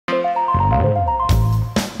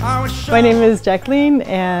My name is Jacqueline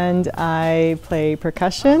and I play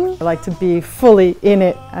percussion. I like to be fully in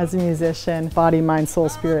it as a musician, body, mind, soul,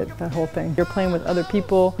 spirit, that whole thing. You're playing with other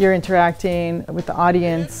people, you're interacting with the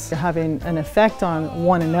audience, you're having an effect on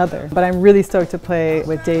one another. But I'm really stoked to play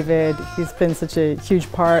with David. He's been such a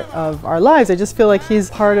huge part of our lives. I just feel like he's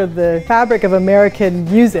part of the fabric of American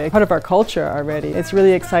music, part of our culture already. It's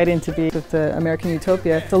really exciting to be with the American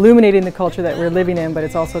Utopia. It's illuminating the culture that we're living in, but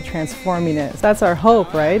it's also transforming it. So that's our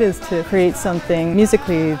hope, right, is to create something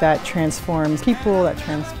musically that transforms people, that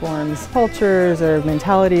transforms cultures or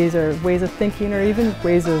mentalities or ways of thinking or even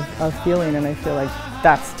ways of feeling, and I feel like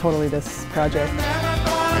that's totally this project.